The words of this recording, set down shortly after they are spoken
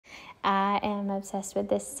I am obsessed with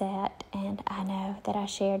this set, and I know that I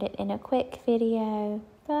shared it in a quick video,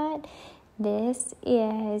 but this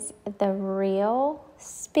is the real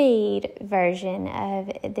speed version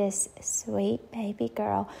of this sweet baby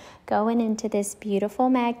girl going into this beautiful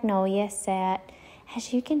Magnolia set.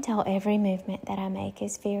 As you can tell, every movement that I make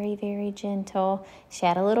is very, very gentle. She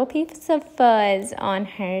had a little piece of fuzz on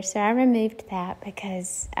her, so I removed that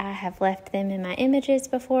because I have left them in my images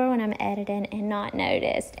before when I'm editing and not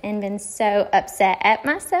noticed and been so upset at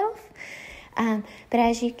myself. But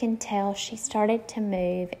as you can tell, she started to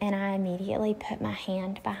move, and I immediately put my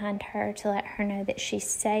hand behind her to let her know that she's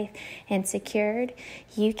safe and secured.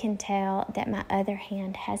 You can tell that my other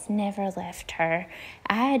hand has never left her.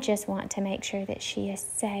 I just want to make sure that she is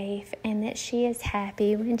safe and that she is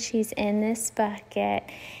happy when she's in this bucket,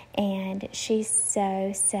 and she's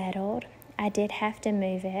so settled. I did have to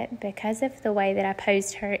move it because of the way that I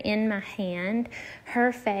posed her in my hand.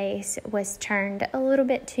 Her face was turned a little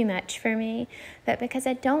bit too much for me, but because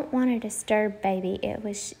I don't want to disturb baby, it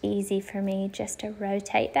was easy for me just to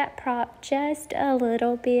rotate that prop just a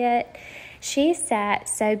little bit. She sat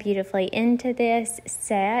so beautifully into this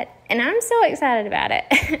set, and I'm so excited about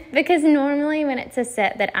it because normally when it's a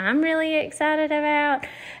set that I'm really excited about,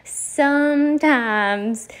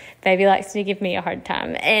 sometimes baby likes to give me a hard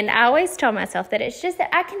time. And I always tell myself that it's just that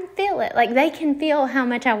I can feel it. Like, they can feel how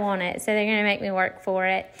much I want it, so they're going to make me work for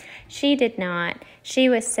it. She did not. She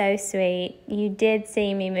was so sweet. You did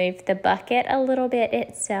see me move the bucket a little bit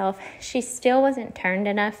itself. She still wasn't turned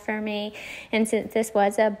enough for me. And since this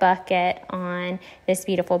was a bucket on this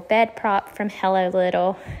beautiful bed prop from Hello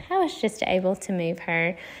Little, I was just able to move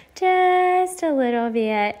her just a little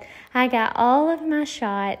bit. I got all of my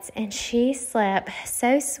shots, and she slept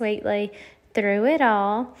so sweetly through it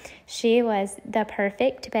all. She was the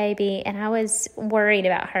perfect baby, and I was worried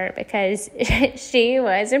about her because she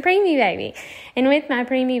was a preemie baby. And with my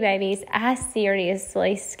preemie babies, I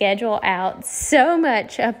seriously schedule out so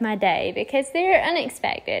much of my day because they're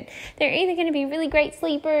unexpected. They're either going to be really great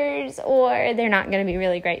sleepers or they're not going to be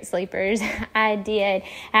really great sleepers. I did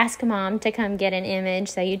ask Mom to come get an image,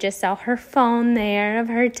 so you just saw her phone there of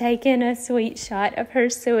her taking a sweet shot of her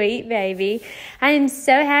sweet baby. I am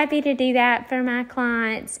so happy to do that for my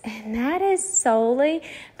clients. And that is solely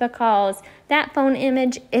because that phone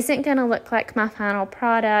image isn't going to look like my final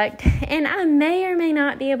product, and I may or may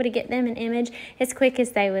not be able to get them an image as quick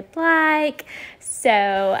as they would like,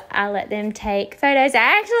 so I let them take photos.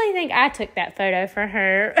 I actually think I took that photo for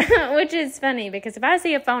her, which is funny because if I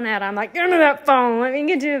see a phone out, I'm like, give me that phone, let me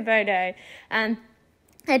get you a photo.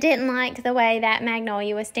 I didn't like the way that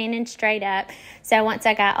Magnolia was standing straight up, so once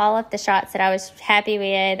I got all of the shots that I was happy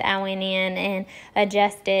with, I went in and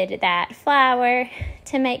adjusted that flower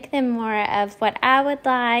to make them more of what I would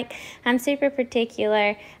like. I'm super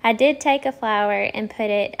particular. I did take a flower and put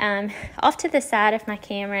it off to the side of my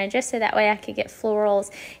camera just so that way I could get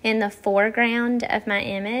florals in the foreground of my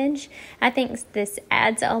image. I think this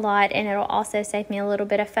adds a lot, and it'll also save me a little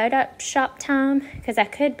bit of Photoshop time because I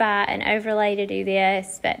could buy an overlay to do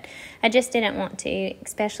this, but I just didn't want to,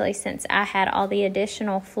 especially since I had all the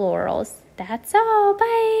additional florals. That's all.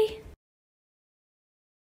 Bye.